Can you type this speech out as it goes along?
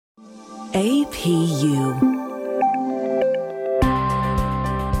APU.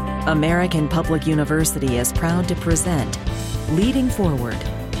 American Public University is proud to present Leading Forward.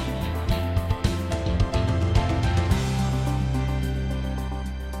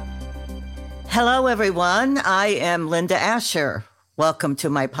 Hello, everyone. I am Linda Asher. Welcome to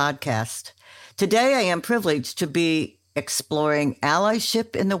my podcast. Today, I am privileged to be exploring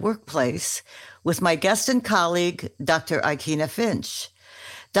allyship in the workplace with my guest and colleague, Dr. Ikena Finch.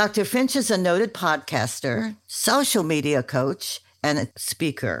 Dr. Finch is a noted podcaster, social media coach, and a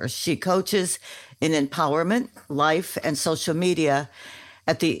speaker. She coaches in empowerment, life, and social media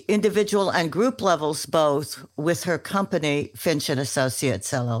at the individual and group levels, both with her company, Finch &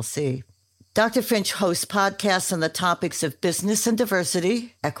 Associates, LLC. Dr. Finch hosts podcasts on the topics of business and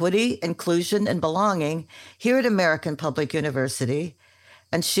diversity, equity, inclusion, and belonging here at American Public University.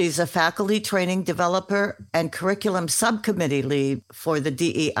 And she's a faculty training developer and curriculum subcommittee lead for the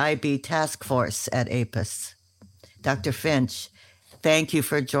DEIB task force at APUS. Dr. Finch, thank you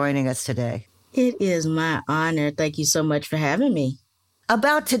for joining us today. It is my honor. Thank you so much for having me.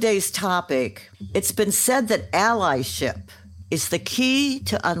 About today's topic, it's been said that allyship is the key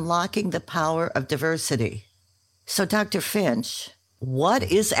to unlocking the power of diversity. So, Dr. Finch, what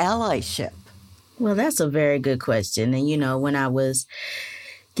is allyship? Well, that's a very good question. And, when I was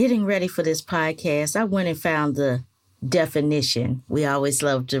getting ready for this podcast, I went and found the definition. We always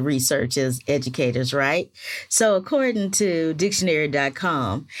love to research as educators, right? So according to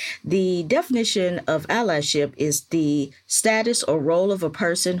dictionary.com, the definition of allyship is the status or role of a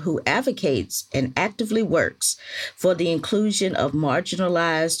person who advocates and actively works for the inclusion of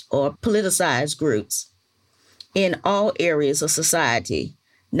marginalized or politicized groups in all areas of society,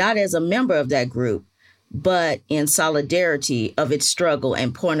 not as a member of that group, but in solidarity of its struggle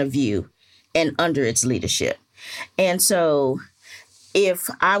and point of view and under its leadership. And so if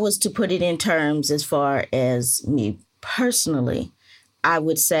I was to put it in terms as far as me personally, I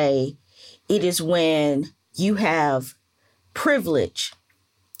would say it is when you have privilege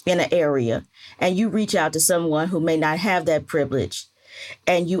in an area and you reach out to someone who may not have that privilege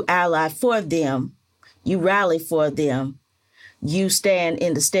and you ally for them, you rally for them, you stand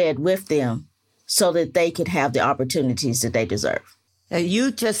in the stead with them so that they can have the opportunities that they deserve. You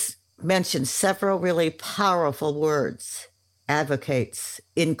just mentioned several really powerful words: advocates,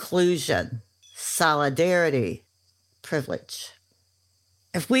 inclusion, solidarity, privilege.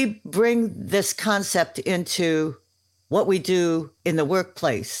 If we bring this concept into what we do in the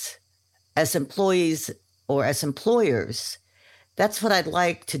workplace as employees or as employers, that's what I'd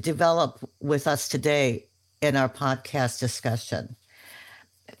like to develop with us today in our podcast discussion.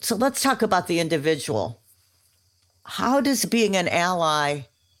 So let's talk about the individual. How does being an ally,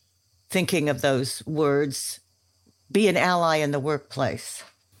 thinking of those words, be an ally in the workplace?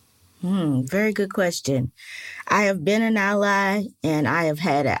 Very good question. I have been an ally and I have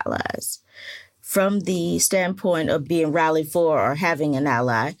had allies. From the standpoint of being rallied for or having an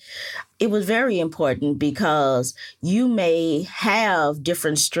ally, it was very important because you may have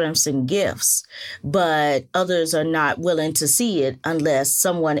different strengths and gifts, but others are not willing to see it unless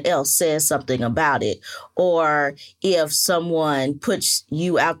someone else says something about it, or if someone puts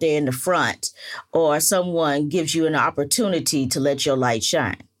you out there in the front, or someone gives you an opportunity to let your light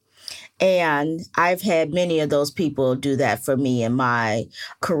shine. And I've had many of those people do that for me in my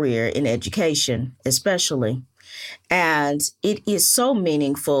career in education, especially. And it is so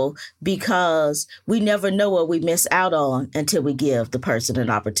meaningful because we never know what we miss out on until we give the person an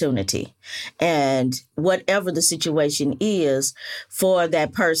opportunity. And whatever the situation is for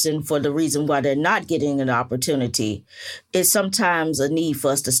that person, for the reason why they're not getting an opportunity, is sometimes a need for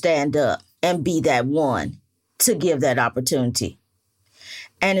us to stand up and be that one to give that opportunity.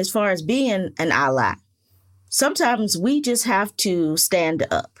 And as far as being an ally, sometimes we just have to stand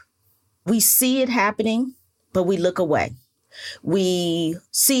up. We see it happening, but we look away. We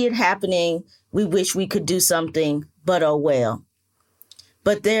see it happening. We wish we could do something, but oh well.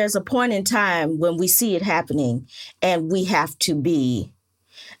 But there's a point in time when we see it happening and we have to be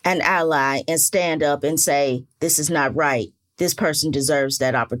an ally and stand up and say, this is not right. This person deserves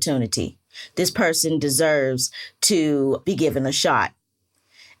that opportunity. This person deserves to be given a shot.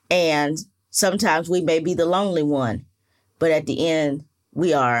 And sometimes we may be the lonely one, but at the end,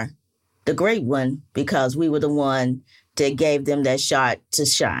 we are the great one because we were the one that gave them that shot to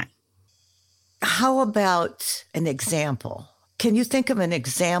shine. How about an example? Can you think of an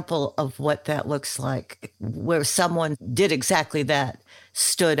example of what that looks like, where someone did exactly that,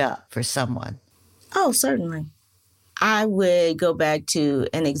 stood up for someone? Oh, certainly. I would go back to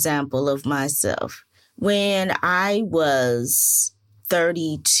an example of myself. When I was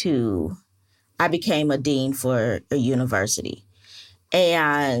 32, I became a dean for a university.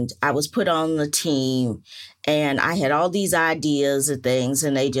 And I was put on the team and I had all these ideas and things,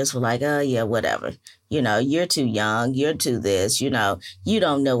 and they just were like, oh, yeah, whatever. You're too young. You're too this, you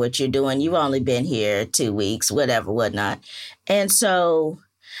don't know what you're doing. You've only been here 2 weeks, whatever, whatnot. And so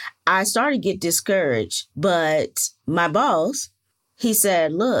I started to get discouraged. But my boss, he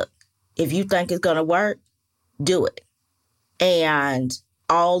said, look, if you think it's going to work, do it. And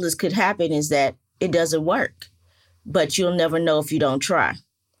all this could happen is that it doesn't work. But you'll never know if you don't try.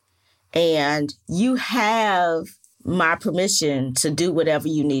 And you have my permission to do whatever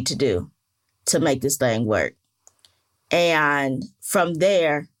you need to do to make this thing work. And from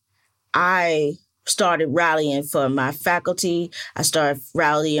there, I started rallying for my faculty. I started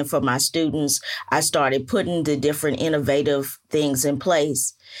rallying for my students. I started putting the different innovative things in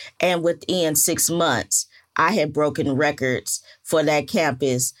place. And within 6 months, I had broken records for that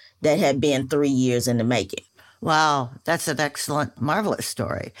campus that had been 3 years in the making. Wow, that's an excellent, marvelous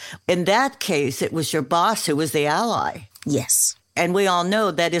story. In that case, it was your boss who was the ally. Yes. And we all know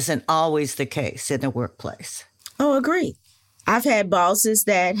that isn't always the case in the workplace. Oh, agreed. I've had bosses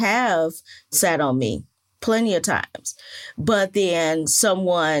that have sat on me plenty of times. But then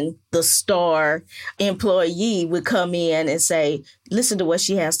someone, the star employee, would come in and say, listen to what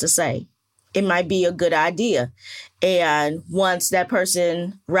she has to say. It might be a good idea. And once that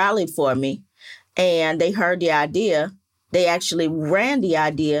person rallied for me, and they heard the idea, they actually ran the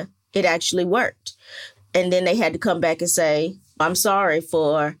idea, it actually worked. And then they had to come back and say, I'm sorry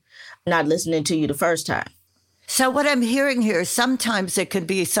for not listening to you the first time. So what I'm hearing here, sometimes it can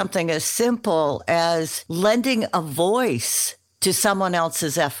be something as simple as lending a voice to someone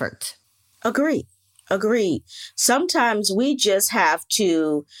else's effort. Agreed. Sometimes we just have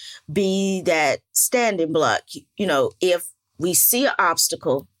to be that standing block. If we see an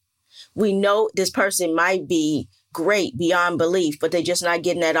obstacle, we know this person might be great beyond belief, but they're just not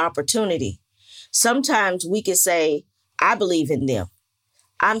getting that opportunity. Sometimes we can say, I believe in them.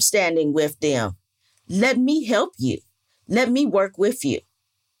 I'm standing with them. Let me help you. Let me work with you.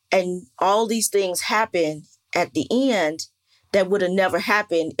 And all these things happen at the end that would have never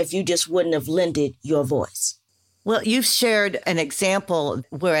happened if you just wouldn't have lended your voice. Well, you've shared an example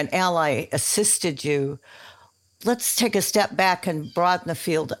where an ally assisted you. Let's take a step back and broaden the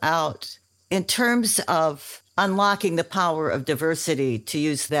field out. In terms of unlocking the power of diversity, to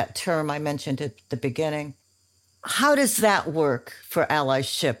use that term I mentioned at the beginning, how does that work for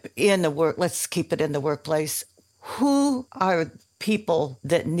allyship in the work? Let's keep it in the workplace. Who are people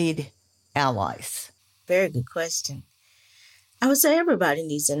that need allies? Very good question. I would say everybody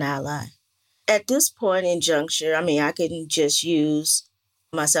needs an ally. At this point in juncture, I couldn't just use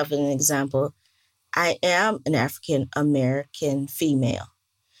myself as an example. I am an African-American female,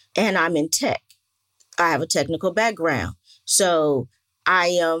 and I'm in tech. I have a technical background, so I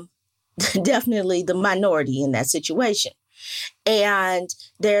am definitely the minority in that situation. And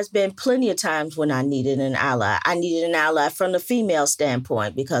there's been plenty of times when I needed an ally. I needed an ally from the female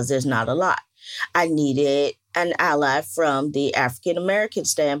standpoint because there's not a lot. I needed an ally from the African-American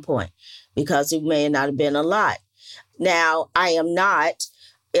standpoint because it may not have been a lot. Now, I am not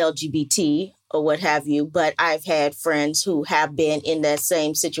LGBT or what have you, but I've had friends who have been in that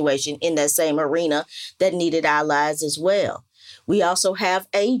same situation, in that same arena that needed allies as well. We also have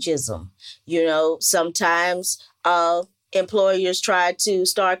ageism. Sometimes employers try to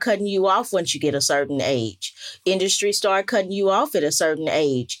start cutting you off once you get a certain age. Industry start cutting you off at a certain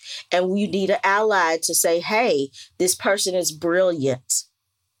age. And you need an ally to say, hey, this person is brilliant.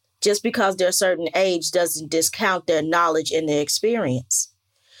 Just because they're a certain age doesn't discount their knowledge and their experience.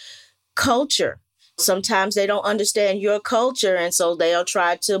 Culture. Sometimes they don't understand your culture, and so they'll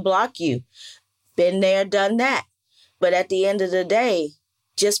try to block you. Been there, done that. But at the end of the day,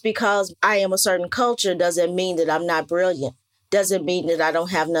 just because I am a certain culture doesn't mean that I'm not brilliant. Doesn't mean that I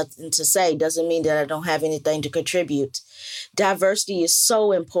don't have nothing to say. Doesn't mean that I don't have anything to contribute. Diversity is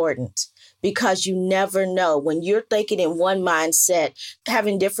so important because you never know. When you're thinking in one mindset,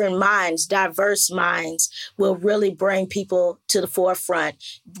 having different minds, diverse minds will really bring people to the forefront,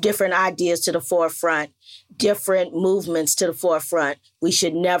 different ideas to the forefront, different movements to the forefront. We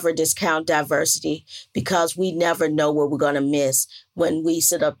should never discount diversity because we never know what we're going to miss when we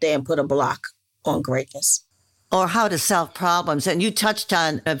sit up there and put a block on greatness. Or how to solve problems. And you touched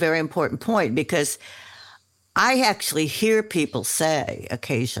on a very important point because I actually hear people say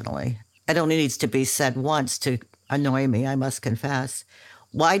occasionally, it only needs to be said once to annoy me, I must confess,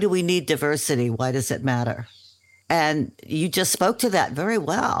 why do we need diversity? Why does it matter? And you just spoke to that very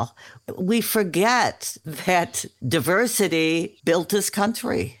well. We forget that diversity built this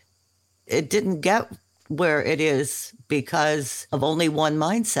country. It didn't get where it is because of only one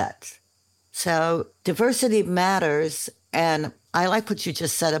mindset. So diversity matters. And I like what you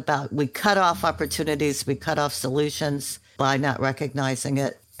just said about we cut off opportunities, we cut off solutions by not recognizing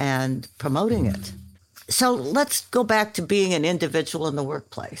it and promoting it. So let's go back to being an individual in the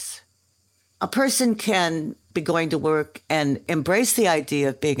workplace. A person can be going to work and embrace the idea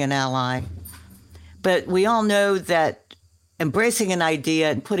of being an ally, but we all know that embracing an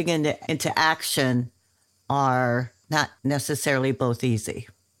idea and putting it into action are not necessarily both easy.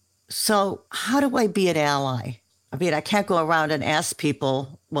 So how do I be an ally? I mean, I can't go around and ask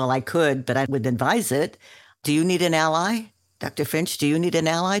people, well, I could, but I would advise it. Do you need an ally? Dr. Finch, do you need an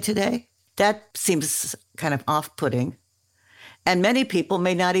ally today? That seems kind of off-putting. And many people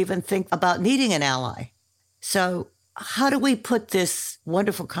may not even think about needing an ally. So how do we put this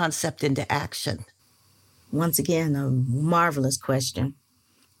wonderful concept into action? Once again, a marvelous question.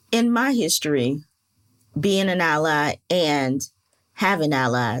 In my history, being an ally and having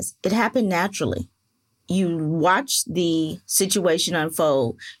allies, it happened naturally. You watch the situation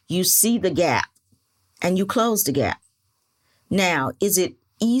unfold, you see the gap, and you close the gap. Now, is it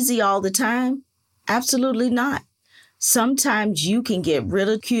easy all the time? Absolutely not. Sometimes you can get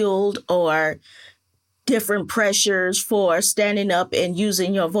ridiculed or different pressures for standing up and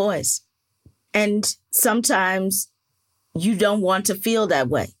using your voice. And sometimes you don't want to feel that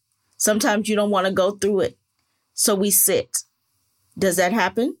way. Sometimes you don't want to go through it. So we sit. Does that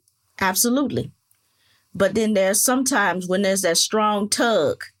happen? Absolutely. But then there's sometimes when there's that strong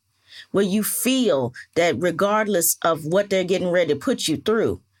tug where you feel that regardless of what they're getting ready to put you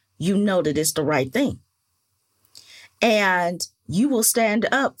through, you know that it's the right thing. And you will stand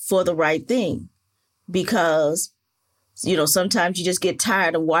up for the right thing because, sometimes you just get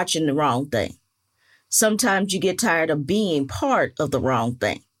tired of watching the wrong thing. Sometimes you get tired of being part of the wrong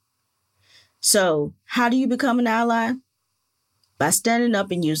thing. So how do you become an ally? By standing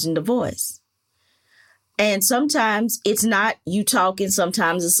up and using the voice. And sometimes it's not you talking.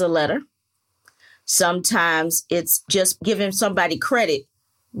 Sometimes it's a letter. Sometimes it's just giving somebody credit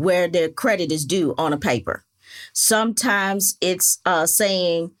where their credit is due on a paper. Sometimes it's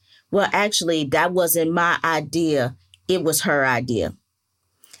saying, well, actually, that wasn't my idea. It was her idea.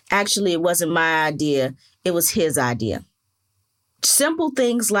 Actually, it wasn't my idea. It was his idea. Simple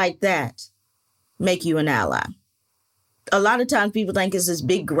things like that make you an ally. A lot of times people think it's this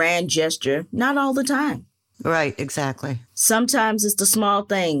big grand gesture. Not all the time. Right, exactly. Sometimes it's the small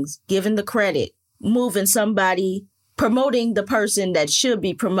things, giving the credit, moving somebody, promoting the person that should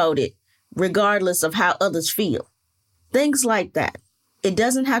be promoted, regardless of how others feel. Things like that. It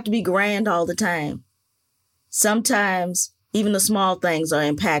doesn't have to be grand all the time. Sometimes even the small things are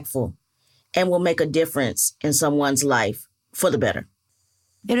impactful and will make a difference in someone's life for the better.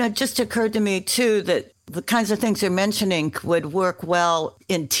 It just occurred to me, too, that the kinds of things you're mentioning would work well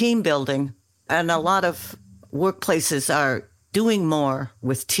in team building. And a lot of workplaces are doing more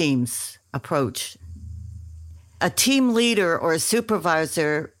with teams approach. A team leader or a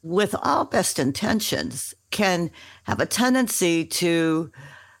supervisor with all best intentions can have a tendency to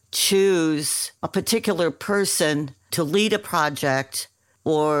choose a particular person to lead a project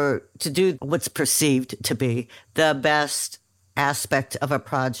or to do what's perceived to be the best aspect of a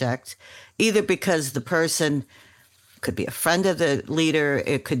project, either because the person could be a friend of the leader,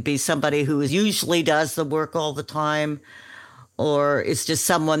 it could be somebody who usually does the work all the time, or it's just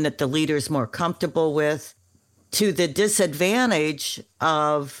someone that the leader is more comfortable with, to the disadvantage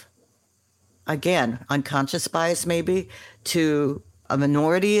of, again, unconscious bias maybe, to a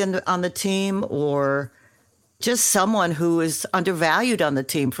minority on the team or just someone who is undervalued on the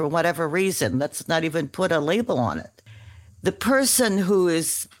team for whatever reason. Let's not even put a label on it. The person who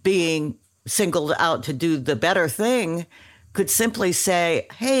is being singled out to do the better thing could simply say,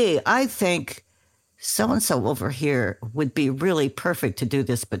 hey, I think so-and-so over here would be really perfect to do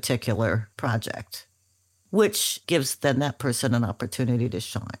this particular project, which gives then that person an opportunity to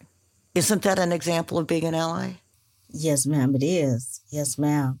shine. Isn't that an example of being an ally? Yes, ma'am, it is. Yes,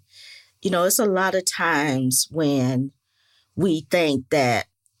 ma'am. It's a lot of times when we think that,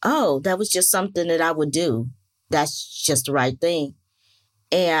 oh, that was just something that I would do. That's just the right thing.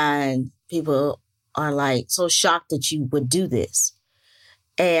 And people are like so shocked that you would do this.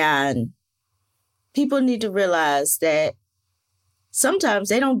 And people need to realize that sometimes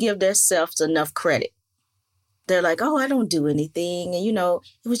they don't give themselves enough credit. They're like, oh, I don't do anything. And,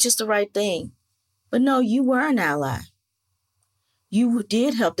 it was just the right thing. But no, you were an ally. You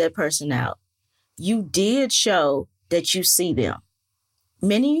did help that person out. you did show that you see them.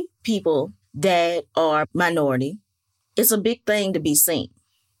 Many people that are minority, it's a big thing to be seen.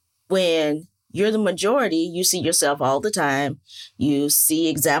 When you're the majority, you see yourself all the time. You see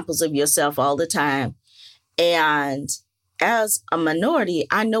examples of yourself all the time. And as a minority,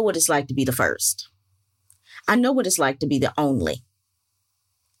 I know what it's like to be the first. I know what it's like to be the only.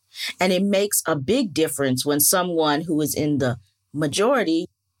 And it makes a big difference when someone who is in the majority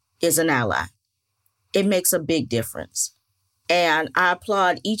is an ally. It makes a big difference. And I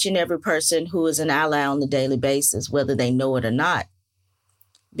applaud each and every person who is an ally on a daily basis, whether they know it or not,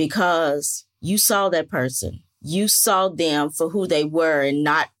 because you saw that person. You saw them for who they were and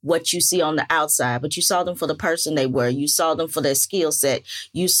not what you see on the outside, but you saw them for the person they were. You saw them for their skill set.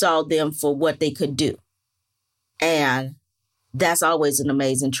 You saw them for what they could do. And that's always an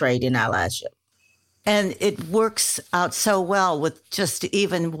amazing trait in allyship. And it works out so well with just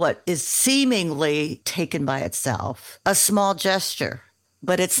even what is seemingly taken by itself, a small gesture.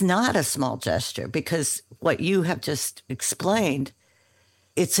 But it's not a small gesture because what you have just explained,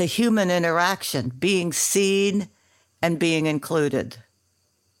 it's a human interaction. Being seen and being included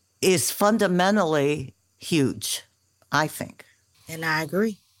is fundamentally huge, I think. And I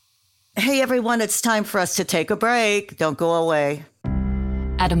agree. Hey, everyone, it's time for us to take a break. Don't go away.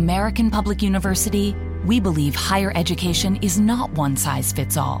 At American Public University, we believe higher education is not one size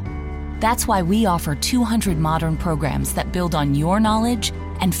fits all. That's why we offer 200 modern programs that build on your knowledge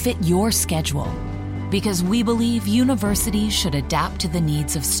and fit your schedule. Because we believe universities should adapt to the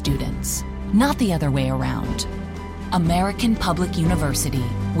needs of students, not the other way around. American Public University,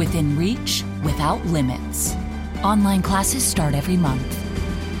 within reach, without limits. Online classes start every month.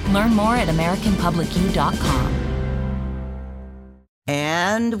 Learn more at AmericanPublicU.com.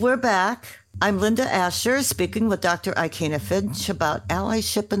 And we're back. I'm Linda Asher, speaking with Dr. Ikena Finch about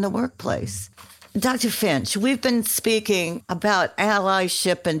allyship in the workplace. Dr. Finch, we've been speaking about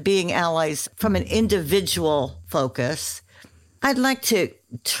allyship and being allies from an individual focus. I'd like to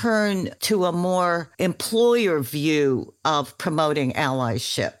turn to a more employer view of promoting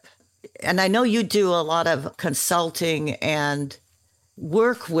allyship. And I know you do a lot of consulting and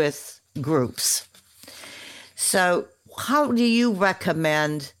work with groups. So how do you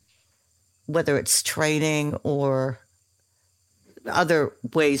recommend, whether it's training or other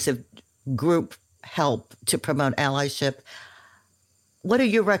ways of group help to promote allyship, what are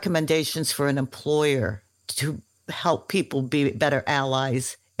your recommendations for an employer to help people be better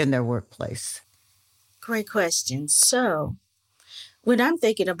allies in their workplace? Great question. So when I'm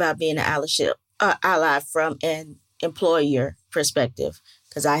thinking about being an ally from an employer perspective,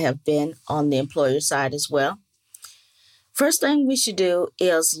 because I have been on the employer side as well, first thing we should do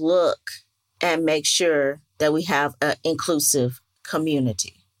is look and make sure that we have an inclusive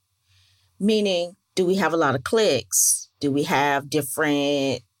community. Meaning, do we have a lot of cliques? Do we have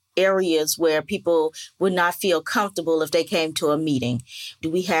different areas where people would not feel comfortable if they came to a meeting? Do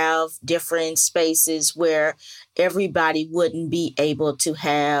we have different spaces where everybody wouldn't be able to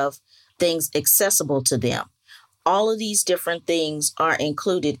have things accessible to them? All of these different things are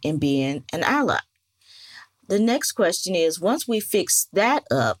included in being an ally. The next question is, once we fix that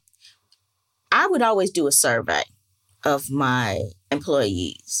up, I would always do a survey of my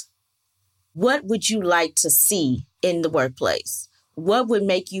employees. What would you like to see in the workplace? What would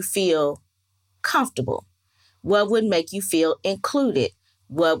make you feel comfortable? What would make you feel included?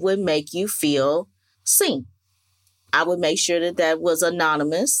 What would make you feel seen? I would make sure that that was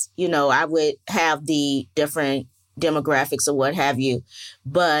anonymous. You know, I would have the different demographics or what have you.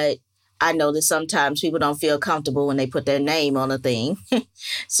 But I know that sometimes people don't feel comfortable when they put their name on a thing.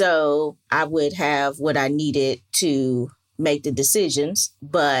 So I would have what I needed to make the decisions,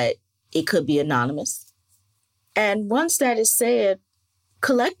 but it could be anonymous. And once that is said,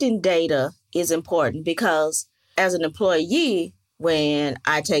 collecting data is important because as an employee, when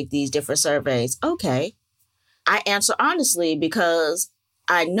I take these different surveys, okay, I answer honestly because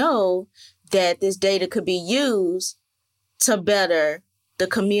I know that this data could be used to better the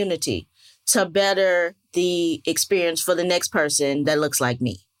community, to better the experience for the next person that looks like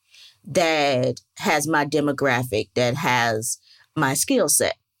me, that has my demographic, that has my skill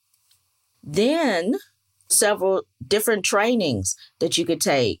set. Then several different trainings that you could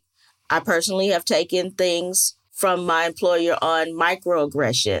take. I personally have taken things from my employer on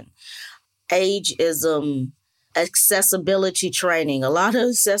microaggression, ageism, accessibility training, a lot of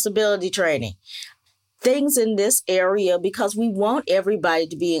accessibility training, things in this area because we want everybody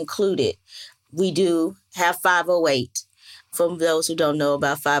to be included. We do have 508. For those who don't know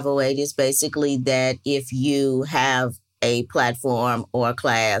about 508, it's basically that if you have a platform or a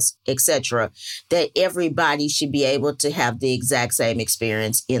class, etc., that everybody should be able to have the exact same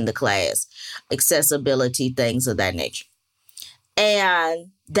experience in the class, accessibility, things of that nature.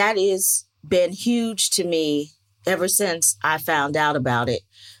 And that has been huge to me ever since I found out about it,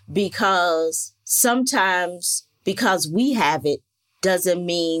 because sometimes because we have it doesn't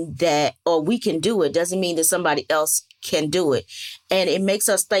mean that, or we can do it, doesn't mean that somebody else can do it. And it makes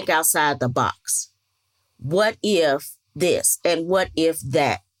us think outside the box. What if this and what if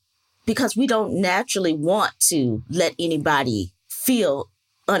that? Because we don't naturally want to let anybody feel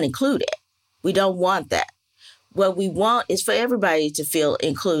unincluded. We don't want that. What we want is for everybody to feel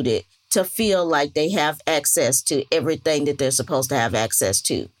included, to feel like they have access to everything that they're supposed to have access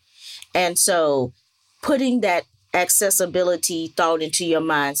to. And so putting that accessibility thought into your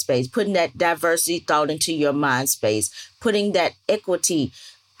mind space, putting that diversity thought into your mind space, putting that equity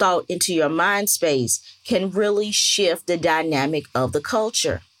thought into your mind space can really shift the dynamic of the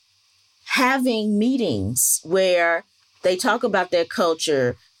culture. Having meetings where they talk about their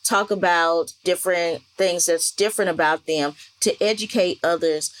culture, talk about different things that's different about them, to educate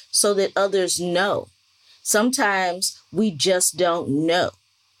others so that others know. Sometimes we just don't know.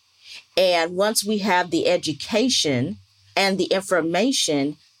 And once we have the education and the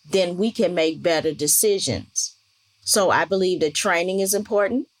information, then we can make better decisions. So I believe that training is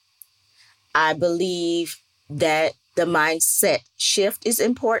important. I believe that the mindset shift is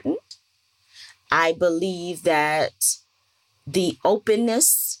important. I believe that the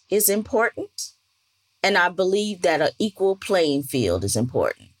openness is important. And I believe that an equal playing field is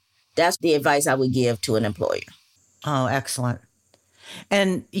important. That's the advice I would give to an employer. Oh, excellent.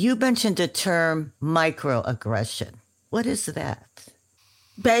 And you mentioned the term microaggression. What is that?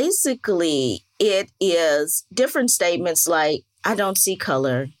 Basically, it is different statements like, I don't see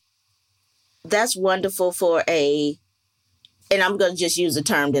color. That's wonderful for and I'm going to just use a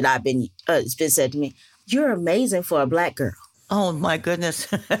term that it's been said to me, you're amazing for a Black girl. Oh, my goodness.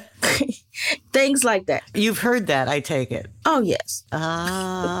 Things like that. You've heard that, I take it. Oh, yes.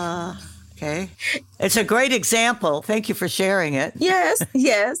 Okay. It's a great example. Thank you for sharing it. Yes,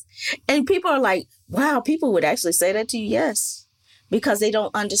 yes. And people are like, wow, people would actually say that to you. Yes. Because they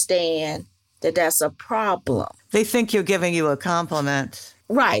don't understand that that's a problem. They think you're giving you a compliment.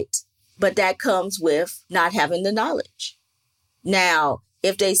 Right. But that comes with not having the knowledge. Now,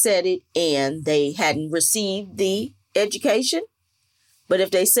 if they said it and they hadn't received the education, but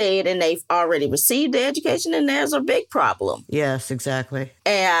if they say it and they've already received the education, then there's a big problem. Yes, exactly.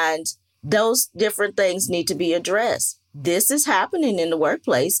 And those different things need to be addressed. This is happening in the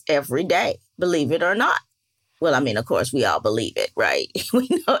workplace every day, believe it or not. Well, I mean, of course, we all believe it, right? We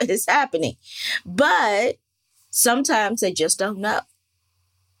know it's happening. But sometimes they just don't know.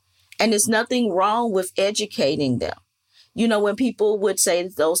 And there's nothing wrong with educating them. You know, when people would say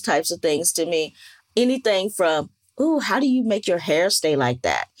those types of things to me, anything from, ooh, how do you make your hair stay like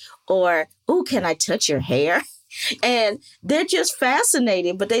that? Or, ooh, can I touch your hair? And they're just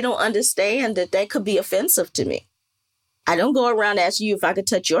fascinated, but they don't understand that that could be offensive to me. I don't go around asking you if I could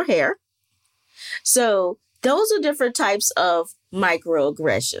touch your hair. So those are different types of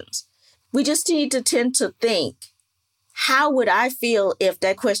microaggressions. We just need to tend to think, how would I feel if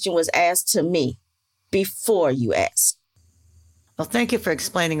that question was asked to me before you ask? Well, thank you for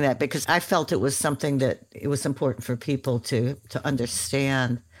explaining that, because I felt it was something that it was important for people to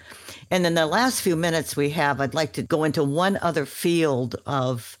understand. And in the last few minutes we have, I'd like to go into one other field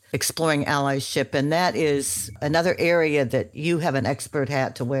of exploring allyship, and that is another area that you have an expert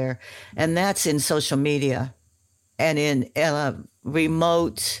hat to wear, and that's in social media and in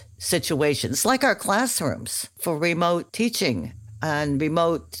remote situations like our classrooms for remote teaching and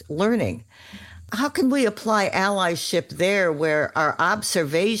remote learning. How can we apply allyship there where our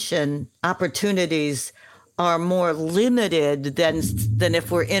observation opportunities are more limited than if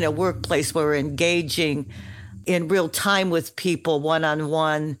we're in a workplace where we're engaging in real time with people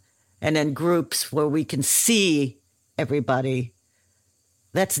one-on-one and in groups where we can see everybody?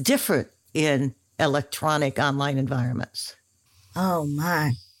 That's different in electronic online environments. Oh,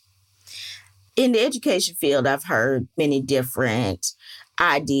 my. In the education field, I've heard many different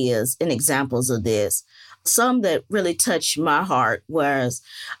ideas and examples of this. Some that really touched my heart was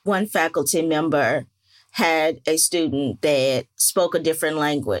one faculty member had a student that spoke a different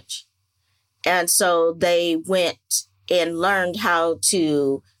language. And so they went and learned how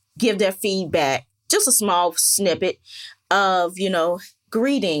to give their feedback, just a small snippet of,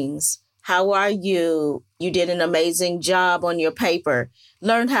 greetings. How are you? You did an amazing job on your paper.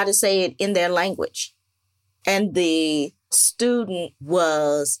 Learned how to say it in their language. And the student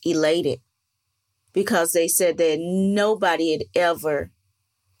was elated. because they said that nobody had ever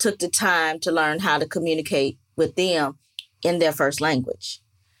took the time to learn how to communicate with them in their first language.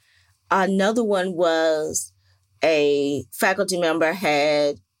 Another one was a faculty member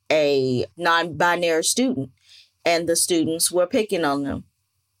had a non-binary student, and the students were picking on them.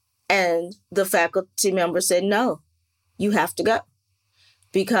 And the faculty member said, no, you have to go,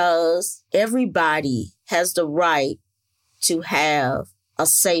 because everybody has the right to have a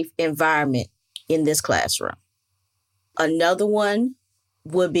safe environment in this classroom. Another one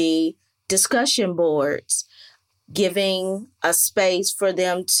would be discussion boards, giving a space for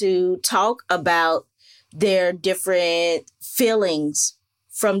them to talk about their different feelings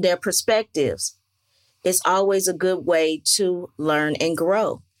from their perspectives. It's always a good way to learn and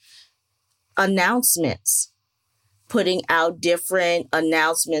grow. Announcements, putting out different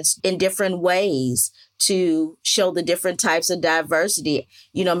announcements in different ways to show the different types of diversity,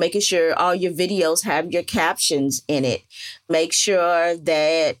 making sure all your videos have your captions in it. Make sure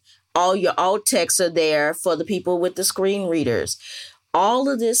that all your alt texts are there for the people with the screen readers. All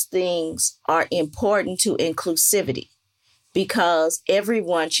of these things are important to inclusivity, because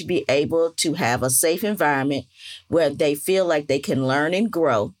everyone should be able to have a safe environment where they feel like they can learn and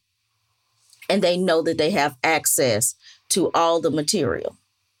grow, and they know that they have access to all the material,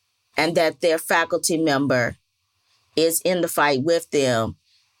 and that their faculty member is in the fight with them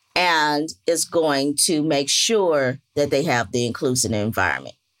and is going to make sure that they have the inclusive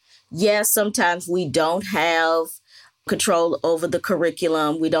environment. Yes, sometimes we don't have control over the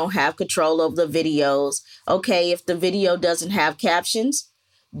curriculum. We don't have control over the videos. Okay, if the video doesn't have captions,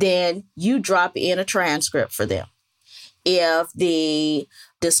 then you drop in a transcript for them. If the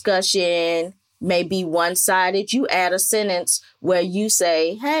discussion may be one-sided, you add a sentence where you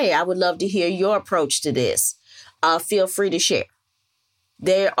say, hey, I would love to hear your approach to this. Feel free to share.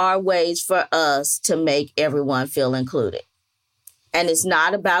 There are ways for us to make everyone feel included. And it's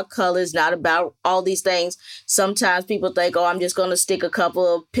not about colors, not about all these things. Sometimes people think, I'm just going to stick a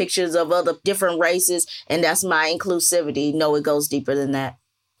couple of pictures of other different races, and that's my inclusivity. No, it goes deeper than that.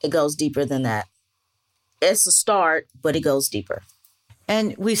 It goes deeper than that. It's a start, but it goes deeper.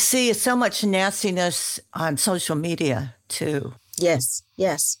 And we see so much nastiness on social media, too. Yes,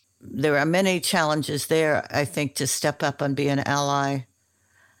 yes. There are many challenges there, I think, to step up and be an ally.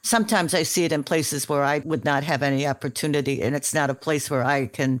 Sometimes I see it in places where I would not have any opportunity, and it's not a place where I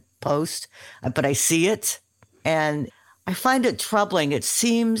can post, but I see it. And I find it troubling. It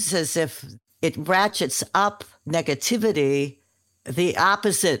seems as if it ratchets up negativity, the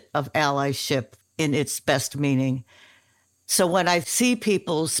opposite of allyship in its best meaning. So when I see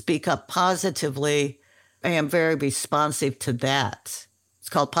people speak up positively, I am very responsive to that. It's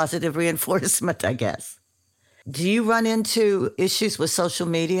called positive reinforcement, I guess. Do you run into issues with social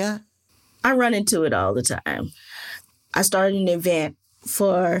media? I run into it all the time. I started an event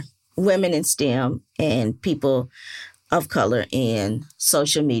for women in STEM and people of color in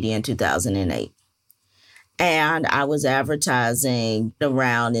social media in 2008. And I was advertising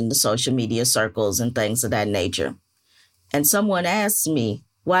around in the social media circles and things of that nature. And someone asked me,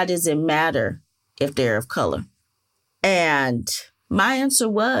 why does it matter if they're of color? And my answer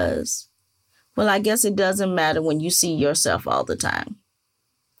was, well, I guess it doesn't matter when you see yourself all the time,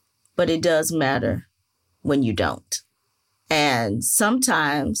 but it does matter when you don't. And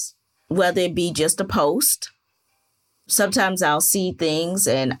sometimes, whether it be just a post, sometimes I'll see things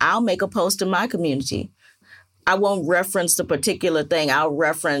and I'll make a post in my community. I won't reference the particular thing. I'll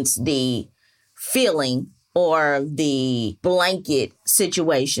reference the feeling or the blanket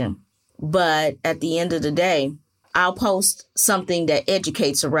situation. But at the end of the day, I'll post something that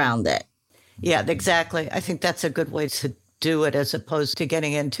educates around that. Yeah, exactly. I think that's a good way to do it as opposed to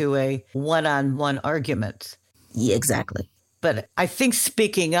getting into a one-on-one argument. Yeah, exactly. But I think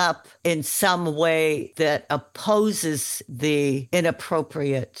speaking up in some way that opposes the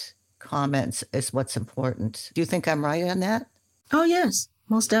inappropriate comments is what's important. Do you think I'm right on that? Oh, yes,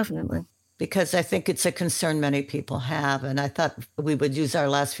 most definitely. Because I think it's a concern many people have. And I thought we would use our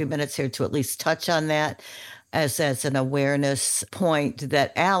last few minutes here to at least touch on that as an awareness point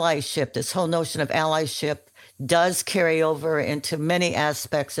that allyship, this whole notion of allyship, does carry over into many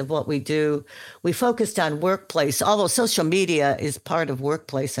aspects of what we do. We focused on workplace, although social media is part of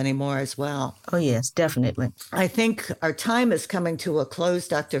workplace anymore as well. Oh, yes, definitely. I think our time is coming to a close,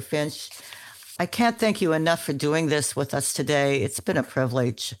 Dr. Finch. I can't thank you enough for doing this with us today. It's been a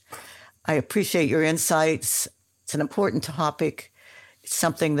privilege. I appreciate your insights. It's an important topic. It's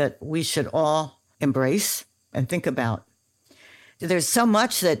something that we should all embrace and think about. There's so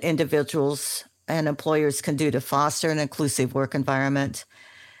much that individuals and employers can do to foster an inclusive work environment.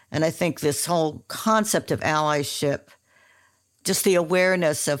 And I think this whole concept of allyship, just the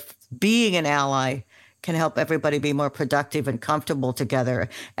awareness of being an ally, can help everybody be more productive and comfortable together.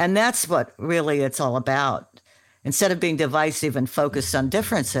 And that's what really it's all about. Instead of being divisive and focused on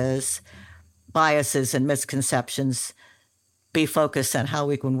differences, biases, and misconceptions, be focused on how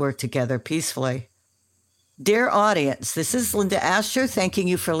we can work together peacefully. Dear audience, this is Linda Asher thanking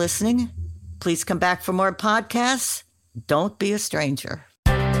you for listening. Please come back for more podcasts. Don't be a stranger.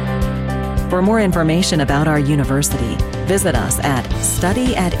 For more information about our university, visit us at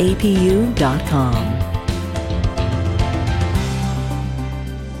studyatapu.com.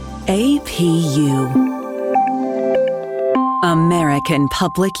 APU, American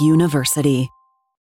Public University.